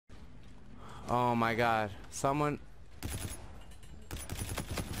Oh my god. Someone...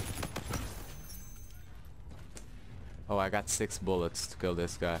 Oh, I got 6 bullets to kill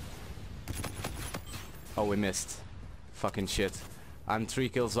this guy. Oh, we missed. Fucking shit. I'm 3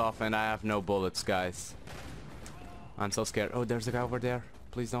 kills off and I have no bullets, guys. I'm so scared. Oh, there's a guy over there.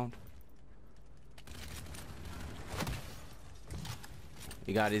 Please don't.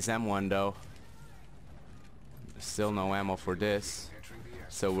 He got his M1 though. Still no ammo for this.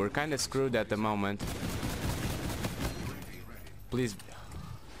 So we're kind of screwed at the moment. Please.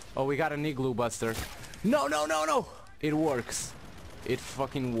 Oh, we got an igloo buster. No, no, no, no! It works. It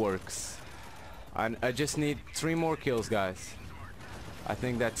fucking works. And I just need 3 more kills, guys. I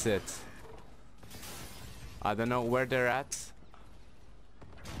think that's it. I don't know where they're at.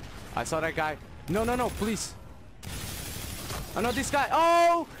 I saw that guy. No, no, no, please. I know this guy.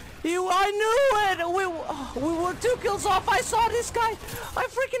 Oh, I knew it. We were 2 kills off. I saw this guy. I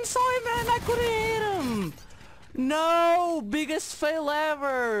freaking saw him and I couldn't hit him. No, biggest fail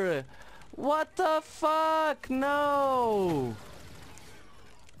ever. What the fuck? No.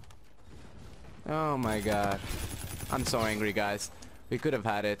 Oh my god. I'm so angry, guys. We could have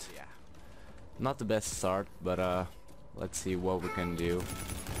had it. Yeah. Not the best start, but let's see what we can do.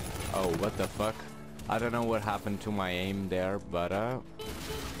 Oh, what the fuck? I don't know what happened to my aim there, but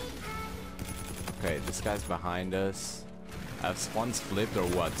okay, this guy's behind us. Have spawns flipped or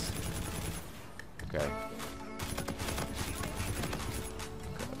what? Okay.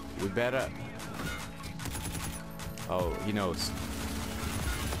 We better... Oh, he knows.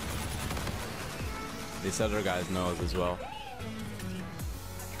 This other guy knows as well.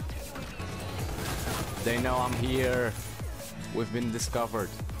 They know I'm here. We've been discovered.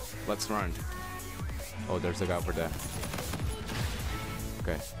 Let's run. Oh, there's a guy over there.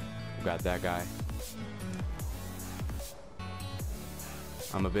 Okay, we got that guy.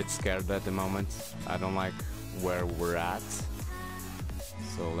 I'm a bit scared at the moment. I don't like where we're at.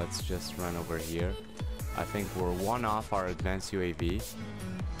 So let's just run over here. I think we're 1 off our advanced UAV.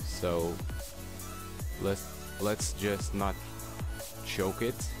 So let's just not choke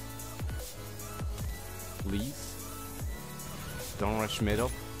it. Please. Don't rush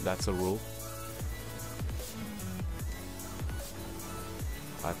middle. That's a rule.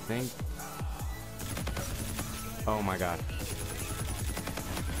 I think... Oh my god.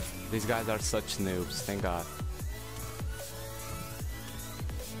 These guys are such noobs, thank god.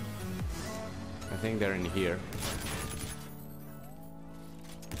 I think they're in here.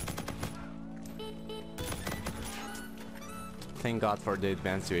 Thank god for the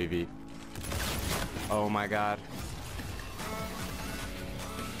advanced UAV. Oh my god.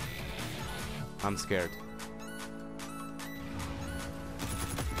 I'm scared.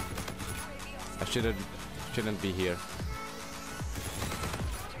 I shouldn't be here.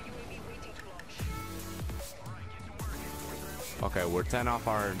 Okay, we're 10 off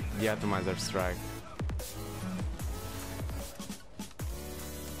our De-Atomizer strike.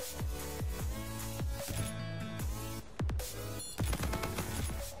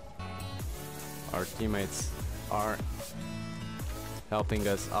 Our teammates are helping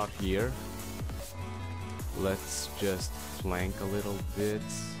us out here. Let's just flank a little bit.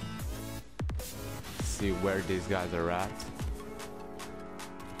 See where these guys are at.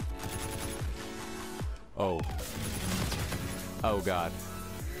 Oh. Oh god.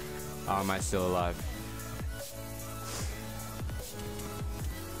 How am I still alive?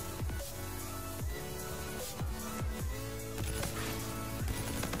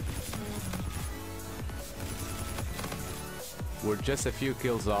 We're just a few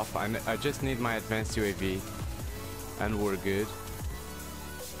kills off. I just need my advanced UAV and we're good.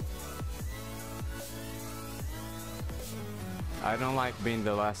 I don't like being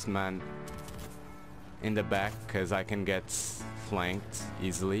the last man in the back because I can get flanked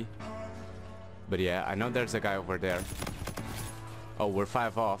easily. But yeah, I know there's a guy over there. Oh, we're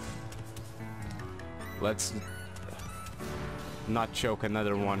 5 off. Let's not choke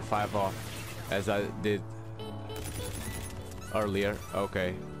another one 5 off as I did earlier.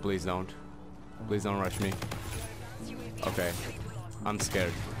 Okay, please don't. Please don't rush me. Okay, I'm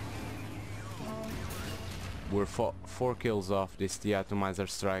scared. We're 4 kills off this De-Atomizer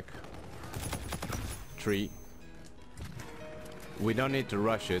strike. 3. We don't need to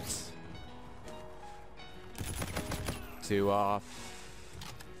rush it. 2 off.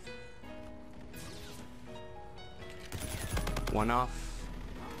 1 off.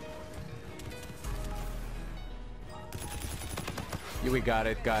 We got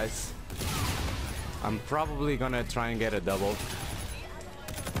it, guys. I'm probably gonna try and get a double.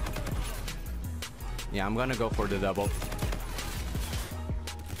 Yeah, I'm gonna go for the double.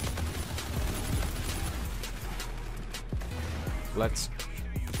 Let's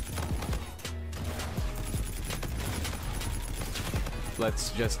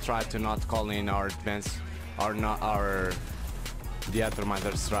just try to not call in our our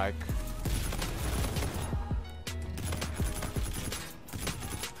De-Atomizer strike.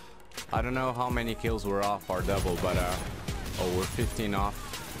 I don't know how many kills we're off our double, but oh, we're 15 off.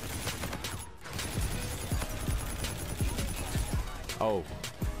 Oh,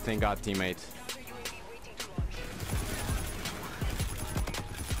 thank God, teammate.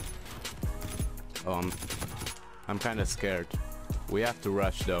 Oh, I'm kind of scared. We have to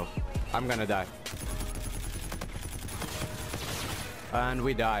rush though. I'm gonna die. And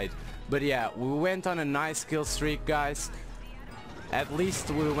we died. But yeah, we went on a nice kill streak, guys. At least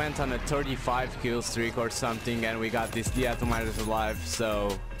we went on a 35 kill streak or something, and we got this De-Atomizer alive.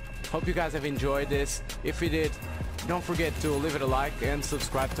 So hope you guys have enjoyed this. If you did, don't forget to leave it a like and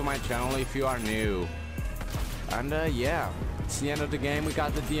subscribe to my channel if you are new. And yeah, it's the end of the game. We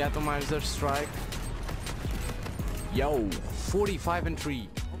got the De-Atomizer strike. Yo, 45 and 3.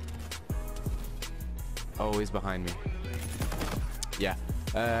 Oh, he's behind me. Yeah,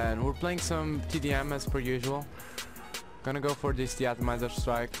 and we're playing some TDM as per usual. Gonna go for this De-Atomizer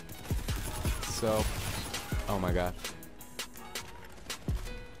strike. So, oh my god.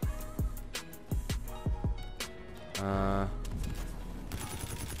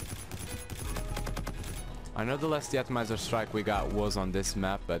 I know the last De-Atomizer strike we got was on this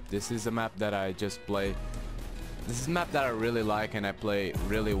map, but this is a map that I just play. This is a map that I really like and I play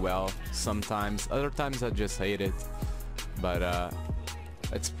really well sometimes. Other times I just hate it. But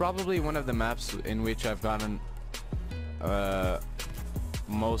it's probably one of the maps in which I've gotten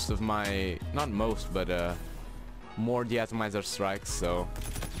most of my, not most, but more De-Atomizer strikes, so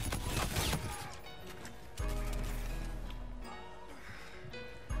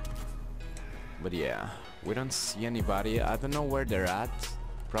but yeah, we don't see anybody. I don't know where they're at.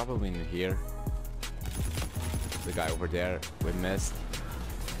 Probably in here. The guy over there we missed.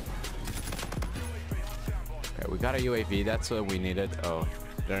 Okay, we got a UAV, that's what we needed. Oh,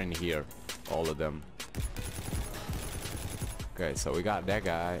 they're in here, all of them. Okay, so we got that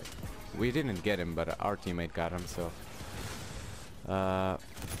guy. We didn't get him, but our teammate got him, so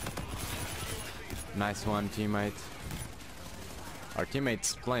nice one, teammate. Our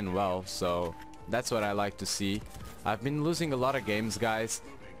teammate's playing well, so that's what I like to see. I've been losing a lot of games, guys,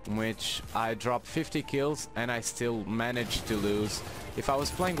 in which I drop 50 kills and I still manage to lose. If I was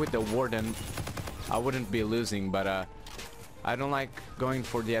playing with the Warden, I wouldn't be losing, but I don't like going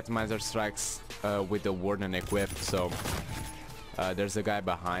for the Atomizer strikes with the Warden equipped, so there's a guy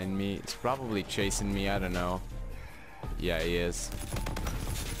behind me. It's probably chasing me, I don't know. Yeah, he is.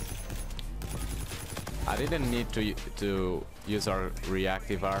 I didn't need to use our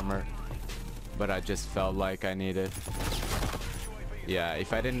reactive armor, but I just felt like I needed. Yeah,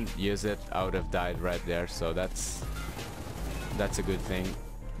 if I didn't use it, I would have died right there, so that's a good thing.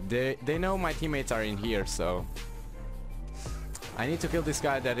 They know my teammates are in here, so I need to kill this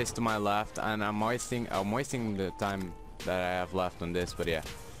guy that is to my left, and I'm wasting the time that I have left on this, but yeah.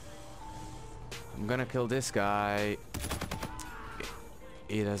 I'm gonna kill this guy.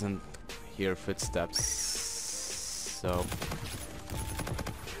 He doesn't hear footsteps, so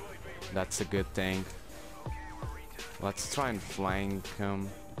that's a good thing. Let's try and flank him.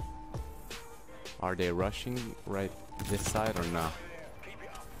 Are they rushing right this side or not?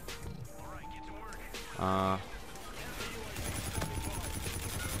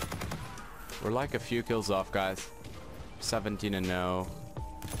 We're like a few kills off, guys. 17 and 0.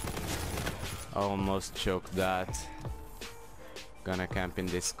 Almost choked that. Gonna camp in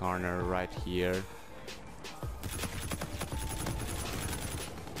this corner right here.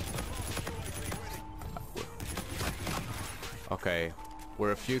 Okay,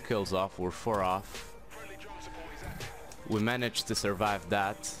 we're a few kills off, we're 4 off. We managed to survive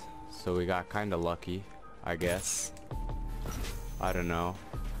that, so we got kinda lucky, I guess. I don't know.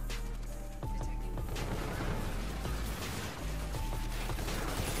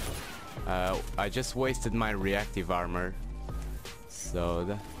 I just wasted my reactive armor,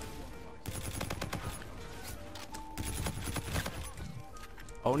 so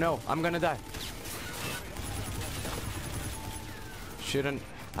oh no, I'm gonna die. Shouldn't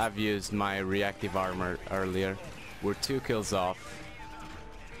have used my reactive armor earlier. We're 2 kills off.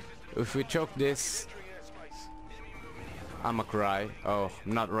 If we choke this, I'ma cry. Oh,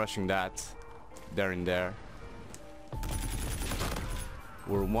 I'm not rushing that. They're in there.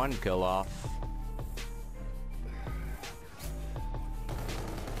 We're 1 kill off.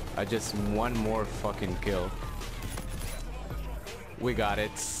 I just 1 more fucking kill. We got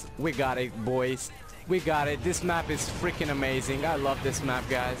it. We got it, boys. We got it. This map is freaking amazing. I love this map,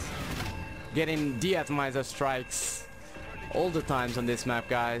 guys. Getting De-Atomizer strikes all the times on this map,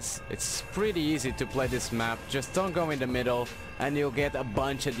 guys. It's pretty easy to play this map. Just don't go in the middle and you'll get a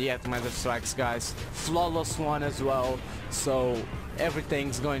bunch of De-Atomizer strikes, guys. Flawless one as well. So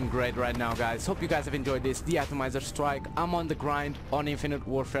everything's going great right now, guys. Hope you guys have enjoyed this De-Atomizer strike. I'm on the grind on Infinite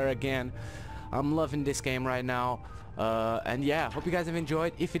Warfare again. I'm loving this game right now. And yeah, hope you guys have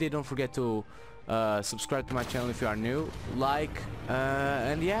enjoyed. If you did, don't forget to subscribe to my channel if you are new. Like,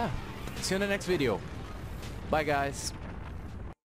 and yeah, see you in the next video. Bye, guys.